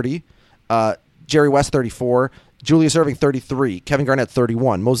 Kobe, 30. Jerry West, 34. Julius Erving, 33. Kevin Garnett,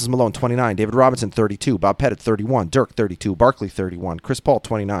 31. Moses Malone, 29. David Robinson, 32. Bob Pettit, 31. Dirk, 32. Barkley, 31. Chris Paul,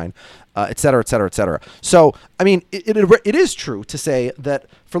 29. Et cetera, et cetera, et cetera. So, I mean, it is true to say that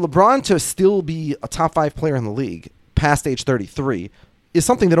for LeBron to still be a top 5 player in the league past age 33 is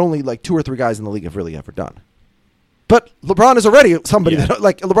something that only like 2 or 3 guys in the league have really ever done. But LeBron is already somebody that,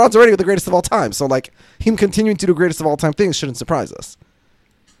 like, LeBron's already the greatest of all time. So, like, him continuing to do greatest of all time things shouldn't surprise us.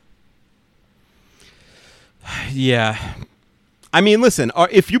 Yeah. I mean, listen,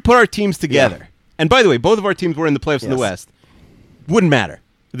 if you put our teams together, and by the way, both of our teams were in the playoffs in the West, wouldn't matter.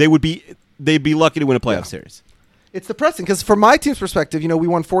 They'd be lucky to win a playoff series. It's depressing because from my team's perspective, we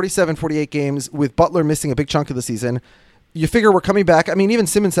won 47, 48 games with Butler missing a big chunk of the season. You figure we're coming back. I mean, even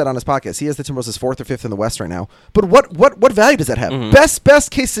Simmons said on his podcast, he has the Timberwolves as 4th or 5th in the West right now. But what value does that have? Mm-hmm.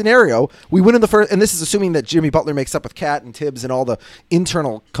 Best case scenario, we win in the first, and this is assuming that Jimmy Butler makes up with Cat and Tibbs and all the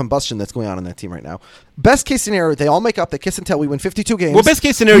internal combustion that's going on in that team right now. Best case scenario, they all make up, they kiss and tell, we win 52 games. Well, best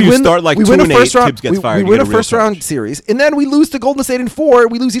case scenario, you start like 2-8, Tibbs gets fired. We win a first round series, and then we lose to Golden State in 4,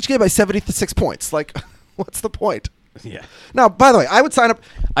 we lose each game by 76 points. Like, what's the point? Yeah. Now, by the way, I would sign up.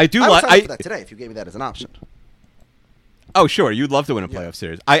 I would sign up for that today if you gave me that as an option. Oh, sure. You'd love to win a playoff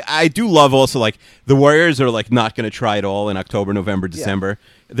series. I do love also, like, the Warriors are, like, not going to try it all in October, November, December.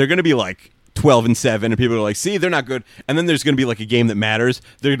 Yeah. They're going to be, like, 12-7, and people are like, see, they're not good. And then there's going to be, like, a game that matters.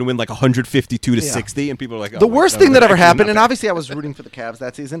 They're going to win, like, 152-60, and people are like, oh, the worst thing that ever happened, and obviously I was rooting for the Cavs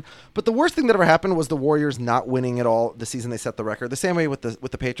that season, but the worst thing that ever happened was the Warriors not winning at all the season they set the record. The same way with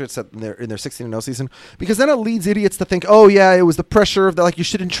the Patriots in their 16-0 season, because then it leads idiots to think, oh, yeah, it was the pressure of like, you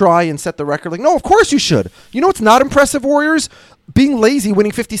shouldn't try and set the record. Like, no, of course you should. You know what's not impressive, Warriors? Being lazy,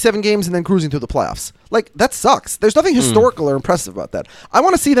 winning 57 games, and then cruising through the playoffs. Like, that sucks. There's nothing historical or impressive about that. I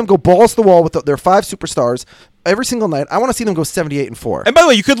want to see them go balls to the wall with their 5 superstars every single night. I want to see them go 78-4. And by the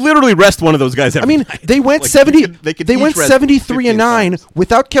way, you could literally rest one of those guys every night. They went like 70. They went 73-9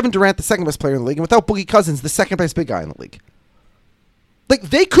 without Kevin Durant, the second best player in the league, and without Boogie Cousins, the second best big guy in the league. Like,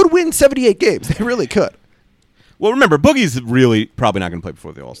 they could win 78 games. They really could. Well, remember, Boogie's really probably not going to play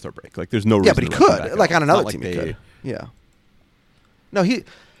before the All-Star break. Like, there's no reason. Yeah, but he could. Like, on another team, he could. Yeah. No,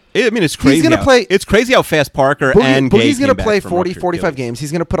 it's crazy. He's going to play. It's crazy how fast Parker and Gay Boogie's going to play 40, ruptured 45 Achilles. games.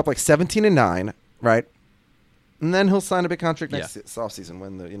 He's going to put up like 17-9, right? And then he'll sign a big contract next offseason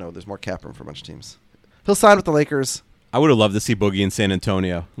when there's more cap room for a bunch of teams. He'll sign with the Lakers. I would have loved to see Boogie in San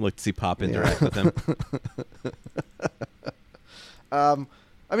Antonio. I'd like to see Pop interact with him.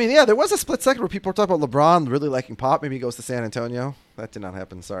 There was a split second where people were talking about LeBron really liking Pop. Maybe he goes to San Antonio. That did not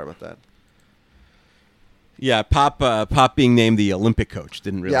happen. Sorry about that. Yeah, Pop being named the Olympic coach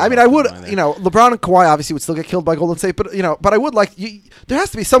didn't really. Yeah, I mean, I would, LeBron and Kawhi obviously would still get killed by Golden State, but I would like there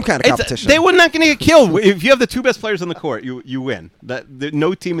has to be some kind of competition. They were not going to get killed if you have the 2 best players on the court. You win.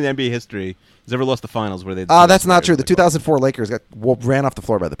 No team in NBA history has ever lost the finals where they. That's not true. The 2004 Lakers ran off the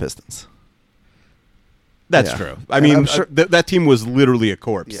floor by the Pistons. That's true. I mean, sure that team was literally a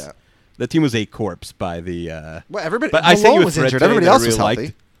corpse. Yeah, that team was a corpse by the. Well, everybody. But Malone was injured. Everybody else was really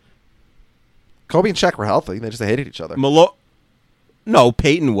healthy. Kobe and Shaq were healthy. They just hated each other. No,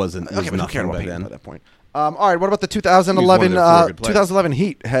 Peyton wasn't. Okay, but who cared about Peyton then. at that point? All right, what about the 2011 He's one of their 4 good players. 2011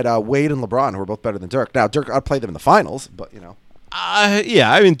 Heat had Wade and LeBron, who were both better than Dirk. Now Dirk outplayed them in the finals, but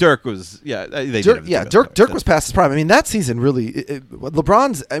Yeah, I mean Dirk was they Dirk, did have Dirk was past his prime. I mean that season really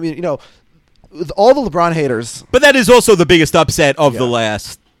LeBron's. I mean with all the LeBron haters, but that is also the biggest upset of the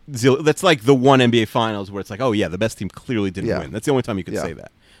last. That's like the one NBA Finals where it's like, oh yeah, the best team clearly didn't win. That's the only time you could say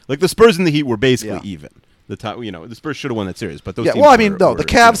that. Like the Spurs and the Heat were basically even. The time, the Spurs should have won that series, but those teams well, I mean, were, the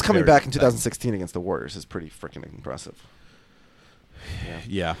Cavs coming very back in 2016 against the Warriors is pretty freaking impressive.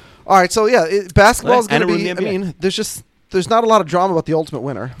 Yeah. All right, so basketball is going to be. And I mean, there's not a lot of drama about the ultimate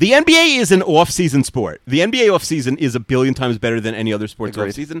winner. The NBA is an off-season sport. The NBA off-season is a billion times better than any other sport's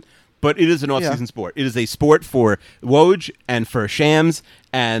off-season, but it is an off-season sport. It is a sport for Woj and for Shams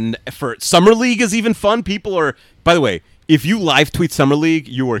and for Summer League is even fun. People are, by the way, if you live tweet Summer League,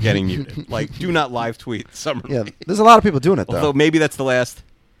 you are getting muted. Like, do not live tweet Summer League. Yeah, there's a lot of people doing it though. Although maybe that's the last.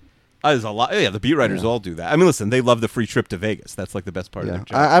 There's a lot. Yeah, the beat writers all do that. I mean, listen, they love the free trip to Vegas. That's like the best part of their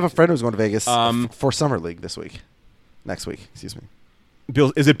job. I have a friend who's going to Vegas for Summer League next week. Excuse me.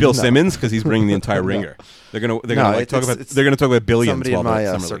 Is it Bill Simmons? Because he's bringing the entire ringer. They're gonna talk about billions. Somebody while in my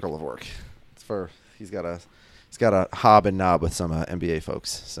Summer circle League. of work. He's got a hob and knob with some NBA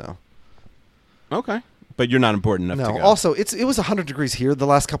folks. So okay. But you're not important enough to go. Also, it was 100 degrees here the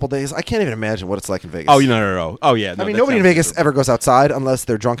last couple days. I can't even imagine what it's like in Vegas. Oh, no. Oh, yeah. No, I mean, nobody in Vegas ever goes outside unless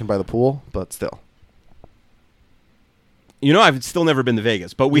they're drunken by the pool, but still. I've still never been to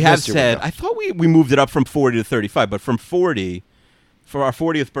Vegas, but we have said, I thought we moved it up from 40 to 35, but from 40, for our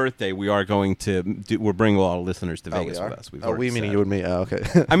 40th birthday, we are going to, we're bringing all our listeners to Vegas with us. We meaning you and me. Oh,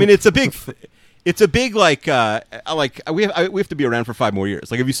 okay. I mean, it's a big... It's a big we have to be around for 5 more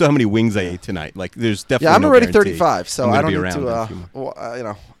years. Like if you saw how many wings I ate tonight, like there's definitely I'm no already guarantee 35, so I don't need to.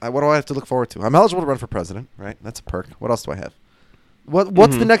 What do I have to look forward to? I'm eligible to run for president, right? That's a perk. What else do I have?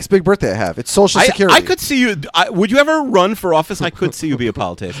 What's the next big birthday I have? It's Social Security. I could see you. Would you ever run for office? I could see you be a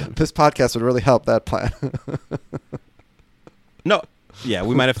politician. This podcast would really help that plan. No. Yeah,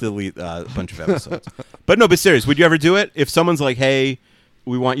 we might have to delete a bunch of episodes. But serious, would you ever do it? If someone's like, hey,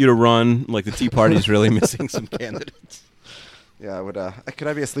 we want you to run, like the Tea Party is really missing some candidates. Yeah, I would. Could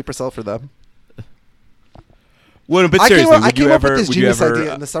I be a sleeper cell for them? Well, but seriously, I came up with this genius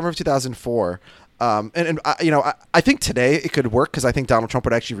idea in the summer of 2004. I think today it could work because I think Donald Trump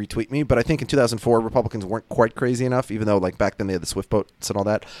would actually retweet me. But I think in 2004 Republicans weren't quite crazy enough, even though like back then they had the Swift boats and all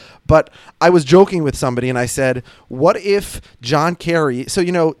that. But I was joking with somebody and I said, "What if John Kerry?"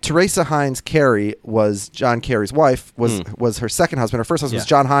 So Teresa Heinz Kerry was John Kerry's wife, was her second husband. Her first husband was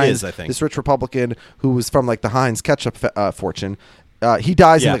John Heinz, this rich Republican who was from like the Heinz ketchup fortune. He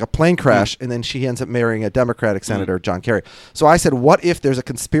dies in like a plane crash, and then she ends up marrying a Democratic senator, John Kerry. So I said, what if there's a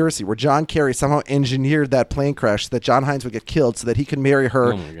conspiracy where John Kerry somehow engineered that plane crash so that John Heinz would get killed so that he could marry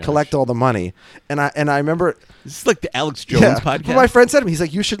her, collect all the money? And I remember... This is like the Alex Jones podcast. But my friend said to me, he's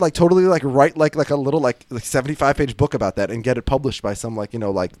like, you should like totally like write like a little like 75-page book about that and get it published by some like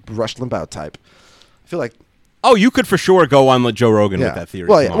Rush Limbaugh type. I feel like... Oh, you could for sure go on Joe Rogan with that theory.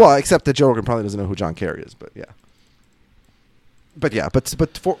 Well, except that Joe Rogan probably doesn't know who John Kerry is, but yeah. But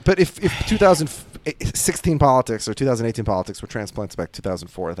if 2016 politics or 2018 politics were transplants back to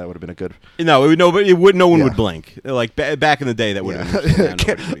 2004, that would have been a good. No, one would blink. Like back in the day, that would have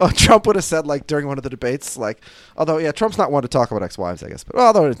been. Trump would have said like during one of the debates, like, although Trump's not one to talk about ex-wives, I guess, but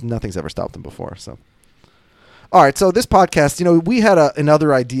although nothing's ever stopped him before. So, all right, so this podcast, we had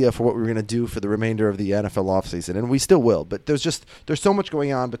another idea for what we were going to do for the remainder of the NFL offseason, and we still will. But there's so much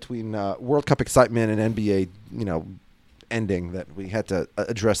going on between World Cup excitement and NBA, ending that we had to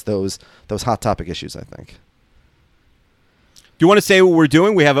address those hot topic issues. I think. Do you want to say what we're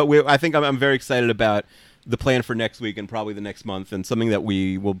doing? I think I'm very excited about the plan for next week and probably the next month, and something that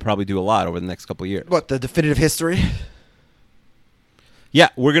we will probably do a lot over the next couple of years. What, the definitive history? Yeah,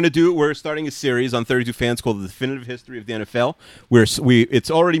 we're starting a series on 32 Fans called The Definitive History of the NFL. It's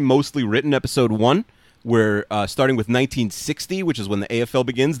already mostly written, episode 1. We're starting with 1960, which is when the AFL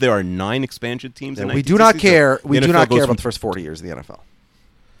begins. There are 9 expansion teams. Yeah, we do not care. We do not care about the first 40 years of the NFL.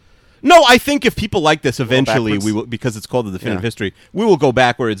 No, I think if people like this, eventually we will, because it's called the Definitive History. We will go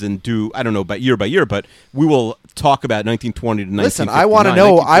backwards and do, I don't know about year by year, but we will talk about 1920 to 1959. Listen, I want to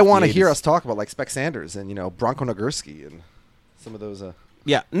know. I want to hear us talk about like Spec Sanders and Bronco Nagurski and some of those.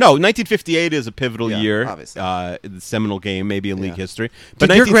 Yeah, no, 1958 is a pivotal year. Obviously. The seminal game, maybe in league history. But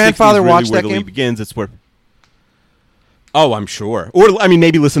did your grandfather really watch where that the game? League begins. It's where. Oh, I'm sure. Or I mean,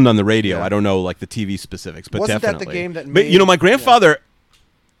 maybe listened on the radio. Yeah. I don't know, like the TV specifics, but wasn't definitely. that the game that But made, my grandfather. Yeah.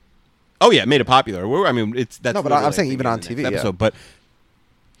 Oh yeah, it made it popular. I mean, that's. No, but I'm saying even on TV. Episode, but.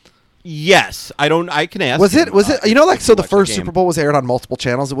 Yes, I can ask. Was him, it? if You know, like he so the watched first game. Super Bowl was aired on multiple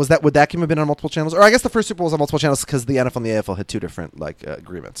channels. Would that game have been on multiple channels? Or I guess the first Super Bowl was on multiple channels because the NFL and the AFL had two different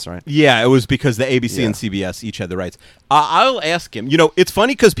agreements, right? Yeah, it was because the ABC and CBS each had the rights. I'll ask him. You know, it's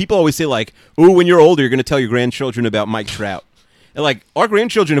funny because people always say like, "Ooh, when you're older, you're going to tell your grandchildren about Mike Trout." And like our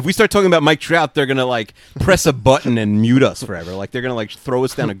grandchildren, if we start talking about Mike Trout, they're gonna like press a button and mute us forever. Like they're gonna like throw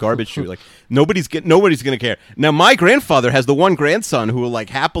us down a garbage chute. Like nobody's gonna care. Now my grandfather has the one grandson who will like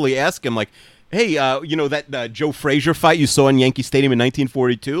happily ask him like, "Hey, you know that Joe Frazier fight you saw in Yankee Stadium in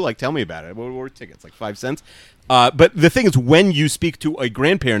 1942? Like, tell me about it. What were tickets? Like 5 cents?" But the thing is, when you speak to a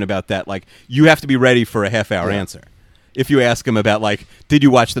grandparent about that, like you have to be ready for a half-hour answer. If you ask him about like, "Did you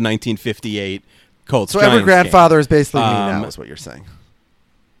watch the 1958?" Colts, So every Giants grandfather game. is basically me now, is what you're saying.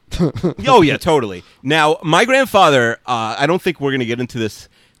 Oh yeah, totally. Now my grandfather, I don't think we're going to get into this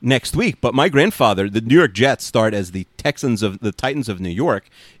next week, but my grandfather, the New York Jets start as the Titans of New York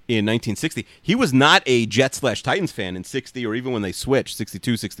in 1960. He was not a Jets/Titans fan in 60 or even when they switched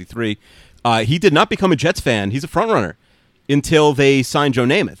 62, 63. He did not become a Jets fan. He's a front runner until they signed Joe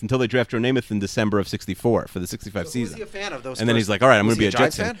Namath, until they draft Joe Namath in December of 64 for the 65 season. Was he a fan of those? And then he's like, "All right, I'm going to be a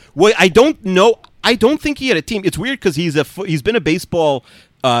Giants Jets fan." Well, I don't know. I don't think he had a team. It's weird because he's been a baseball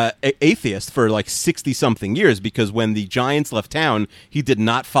atheist for like 60-something years because when the Giants left town, he did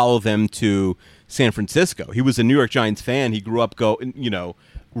not follow them to San Francisco. He was a New York Giants fan. He grew up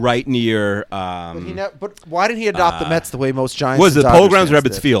right near. But why didn't he adopt the Mets the way most Giants? Was and it Polo Dodgers Grounds or fans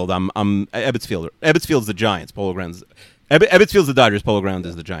Ebbets did? Field? I'm Ebbets Field. Ebbets Field's the Giants. Polo Grounds. Ebbets Field's the Dodgers. Polo Grounds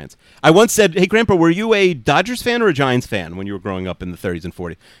is the Giants. I once said, "Hey, Grandpa, were you a Dodgers fan or a Giants fan when you were growing up in the 30s and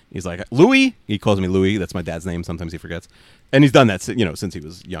 40s?" He's like, "Louis." He calls me Louis. That's my dad's name. Sometimes he forgets, and he's done that since he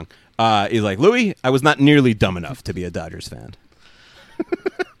was young. He's like, "Louis, I was not nearly dumb enough to be a Dodgers fan."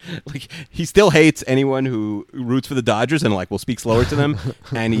 Like he still hates anyone who roots for the Dodgers and like will speak slower to them,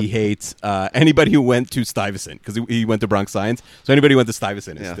 and he hates anybody who went to Stuyvesant because he went to Bronx Science. So anybody who went to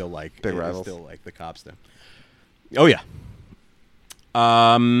Stuyvesant is still like big rivals. Still like the cops there. Oh yeah.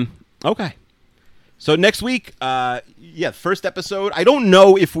 Okay. So next week, first episode. I don't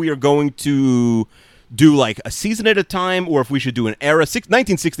know if we are going to do like a season at a time or if we should do an era.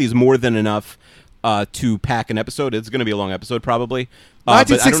 1960 is more than enough to pack an episode. It's going to be a long episode probably.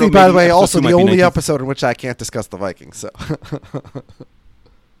 1960, by the way, also the only episode in which I can't discuss the Vikings. So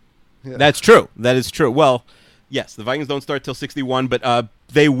That's true. That is true. Well, yes, the Vikings don't start till 61, but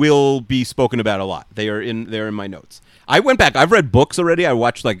they will be spoken about a lot. They're in my notes. I went back. I've read books already. I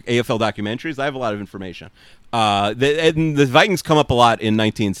watched like AFL documentaries. I have a lot of information. The Vikings come up a lot in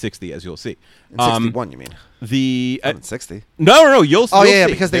 1960, as you'll see. in 61, you mean? The 60. No. You'll Oh you'll yeah,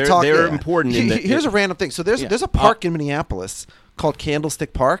 see. because they talk. They're yeah. important. Here's a random thing. So there's a park in Minneapolis called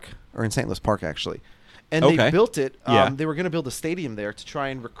Candlestick Park, or in St. Louis Park actually, and they built it. They were going to build a stadium there to try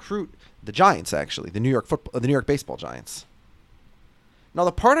and recruit the Giants, actually, the New York baseball Giants. Now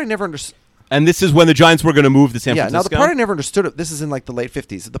the part I never understood. And this is when the Giants were going to move to San Francisco? Now the part I never understood, this is in like the late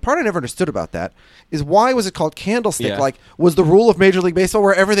 50s, the part I never understood about that is why was it called Candlestick? Yeah. Like, was the rule of Major League Baseball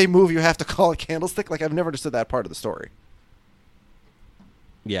wherever they move you have to call it Candlestick? Like, I've never understood that part of the story.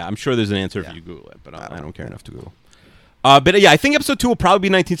 Yeah, I'm sure there's an answer if you Google it, but I don't care enough to Google. But yeah, I think episode 2 will probably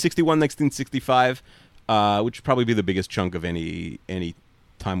be 1961, 1965, which would probably be the biggest chunk of any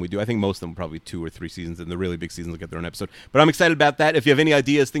time we do. I think most of them will probably 2 or 3 seasons, and the really big seasons will get their own episode. But I'm excited about that. If you have any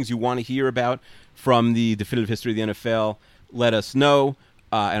ideas, things you want to hear about from the definitive history of the NFL, let us know.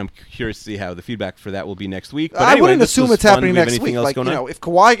 And I'm curious to see how the feedback for that will be next week. But I anyway, wouldn't this assume was it's fun. happening Do we have next anything week. else Like, going on? if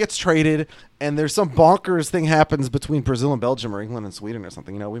Kawhi gets traded and there's some bonkers thing happens between Brazil and Belgium or England and Sweden or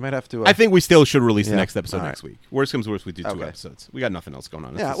something, we might have to. I think we still should release the next episode All right. next week. Worst comes worst, we do 2 Okay. episodes. We got nothing else going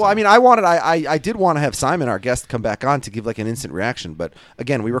on. It's Yeah, the well, I summer. mean, I did want to have Simon, our guest, come back on to give like an instant reaction, but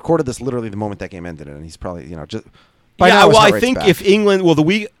again, we recorded this literally the moment that game ended, and he's probably just. By now his well, heart I rate's think back. if England,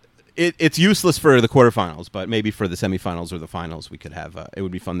 it's useless for the quarterfinals, but maybe for the semifinals or the finals, we could have. It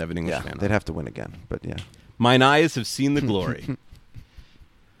would be fun to have an English fan. they'd have to win again, but yeah. Mine eyes have seen the glory.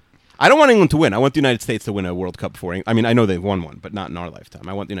 I don't want England to win. I want the United States to win a World Cup before. I mean, I know they've won one, but not in our lifetime.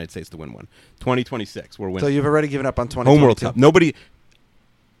 I want the United States to win one. 2026, we're winning. So you've already given up on 2022. Home World Cup. Nobody.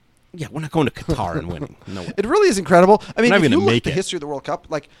 Yeah, we're not going to Qatar and winning. No. It really is incredible. I mean, not if even you gonna look at make the it. history of the World Cup,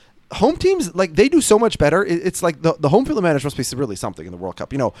 like home teams, like they do so much better. It's like the home field advantage must be really something in the World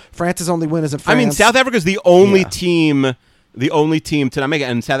Cup. France's only win is in France. I mean, South Africa's the only Yeah. team to not make it,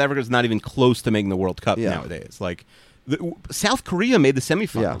 and South Africa's not even close to making the World Cup Yeah. nowadays. Like, South Korea made the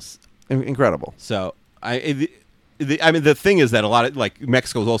semifinals. Incredible. So I mean, the thing is that a lot of like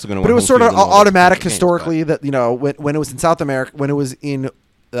Mexico's also going to. But it was sort of automatic historically that when it was in South America, when it was in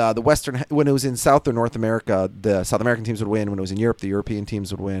when it was in South or North America, the South American teams would win. When it was in Europe, the European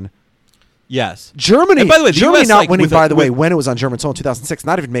teams would win. Yes. Germany. And by the way, the Germany US, not like, winning, with by the way, when it was on German soil in 2006,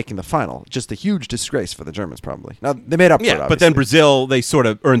 not even making the final. Just a huge disgrace for the Germans, probably. Now, they made up for it, Yeah, but then obviously. Brazil, they sort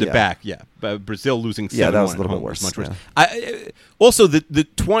of earned Yeah. it back. Yeah, but Brazil losing 7-1 Yeah, that was a at little home bit worse, was much worse. yeah. Also, the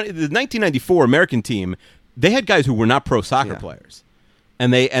 1994 American team, they had guys who were not pro soccer players,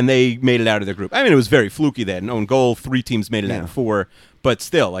 and they made it out of their group. I mean, it was very fluky. They had an own goal. 3 teams made it out of 4, but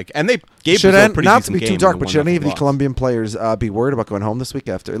still, like, and they gave Brazil a pretty not to decent be too game dark, in but the should any of the 1-0 loss. Colombian players be worried about going home this week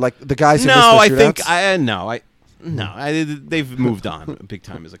after, like the guys who No, I missed the think shootouts? they've moved on big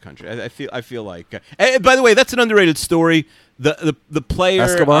time as a country. I feel like. By the way, that's an underrated story. The player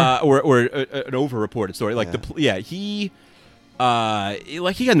Escobar? or an over-reported story. Like he got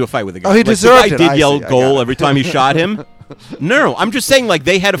into a fight with a guy. Oh, he Like, deserved the it. guy I did see. yell I got goal it. every time he shot him. No, I'm just saying, like,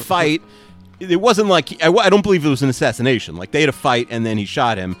 they had a fight. It wasn't like I don't believe it was an assassination. Like, they had a fight and then he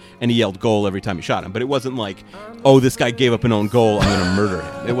shot him and he yelled goal every time he shot him. But it wasn't like, oh, this guy gave up an own goal, I'm going to murder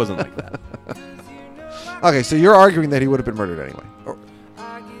him. It wasn't like that. Okay, so you're arguing that he would have been murdered anyway.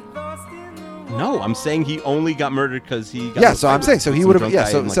 No, I'm saying he only got murdered because he got. Yeah, so I'm saying, so he would have. Yeah,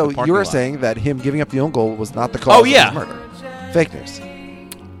 so So you're saying that him giving up the own goal was not the cause Oh, yeah. of his murder. Fake news.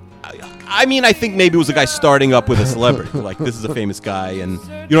 I mean, I think maybe it was a guy starting up with a celebrity. Like, this is a famous guy, and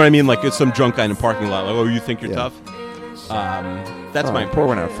you know what I mean? Like, it's some drunk guy in a parking lot. Like, oh, you think you're Yeah. tough? That's my Pour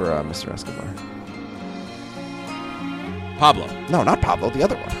one out for Mr. Escobar. Pablo. No, not Pablo. The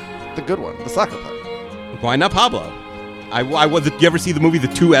other one, the good one, the soccer player. Why not Pablo? Did you ever see the movie The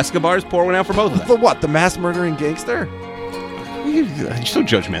Two Escobars? Pour one out for both of them. The what? The mass murdering gangster? You're so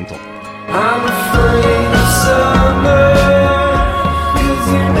judgmental. I'm afraid of summer, 'cause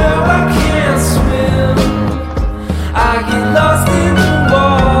you know I can't swim. I get lost in the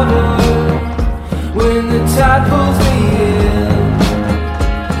water when the tide pulls me in.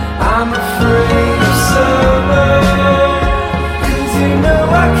 I'm afraid of summer, 'cause you know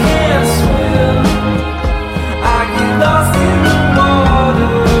I can't swim. I get lost in the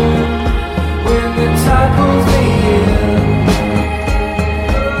water when the tide pulls me in.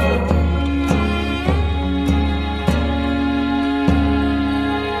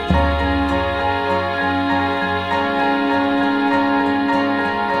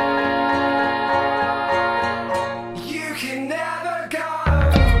 You can never go.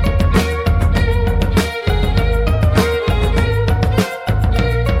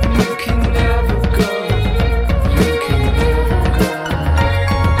 You can never go. You can never go.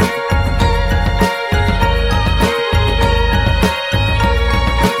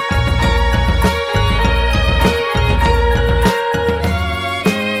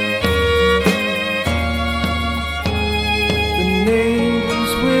 The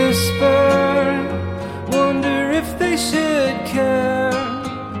neighbors whisper, wonder if they should care.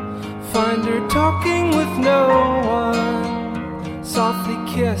 Find her talking with no one, softly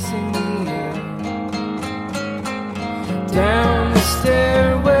kissing the air. Down the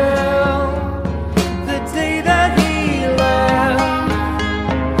stairwell, the day that he left,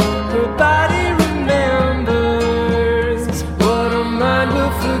 her body remembers what her mind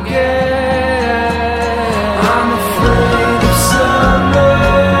will forget. I'm afraid of summer,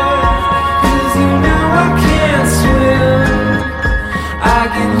 'cause you know I can't swim. I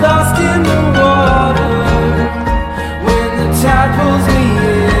get lost in the water when the tide pulls me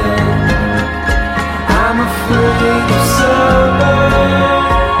in. I'm afraid of summer,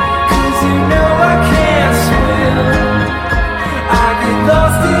 'cause you know I can't swim. I get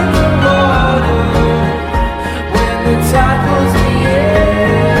lost in the water when the tide pulls me in.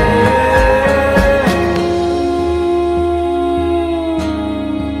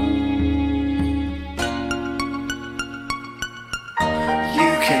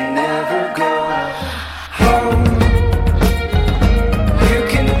 You can never go home. You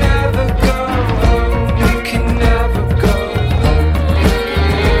can never go home. You can never go home.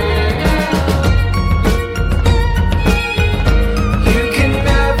 You can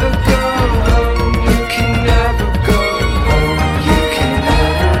never go home. You can never go home. You can never go home. You can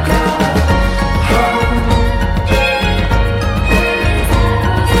never go.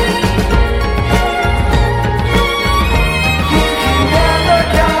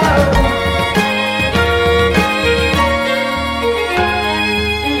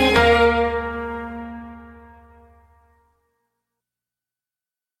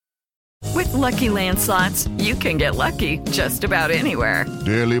 With Lucky Land Slots, you can get lucky just about anywhere.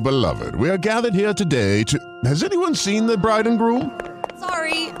 Dearly beloved, we are gathered here today to... Has anyone seen the bride and groom?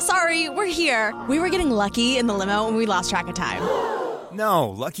 Sorry, we're here. We were getting lucky in the limo and we lost track of time. No,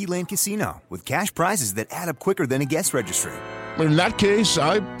 Lucky Land Casino, with cash prizes that add up quicker than a guest registry. In that case,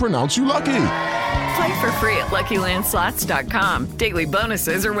 I pronounce you lucky. Play for free at LuckyLandSlots.com. Daily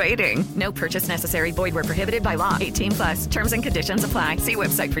bonuses are waiting. No purchase necessary. Void where prohibited by law. 18+. Terms and conditions apply. See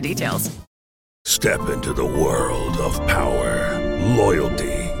website for details. Step into the world of power,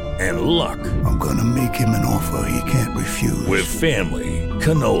 loyalty, and luck. I'm gonna make him an offer he can't refuse. With family,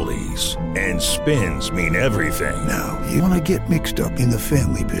 cannolis, and spins mean everything. Now, you wanna get mixed up in the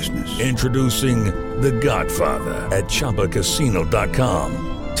family business. Introducing The Godfather at ChumbaCasino.com.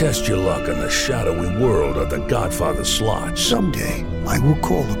 Test your luck in the shadowy world of The Godfather slot. Someday, I will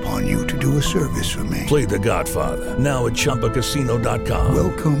call upon you to do a service for me. Play The Godfather, now at ChumbaCasino.com.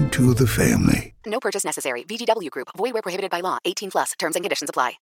 Welcome to the family. No purchase necessary. VGW Group. Void where prohibited by law. 18+. Terms and conditions apply.